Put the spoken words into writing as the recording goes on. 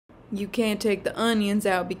You can't take the onions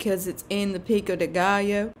out because it's in the pico de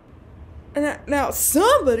gallo. Now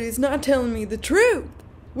somebody's not telling me the truth,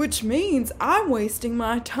 which means I'm wasting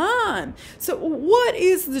my time. So what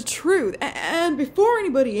is the truth? And before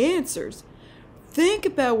anybody answers, think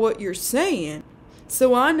about what you're saying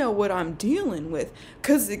so I know what I'm dealing with,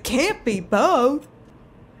 'cause it can't be both.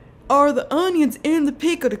 Are the onions in the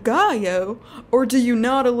pico de gallo, or do you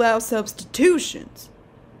not allow substitutions?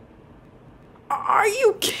 Are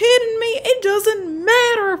you kidding me? It doesn't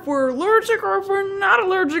matter if we're allergic or if we're not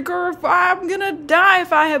allergic or if I'm gonna die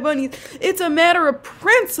if I have onions. It's a matter of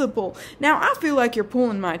principle. Now, I feel like you're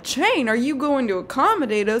pulling my chain. Are you going to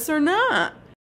accommodate us or not?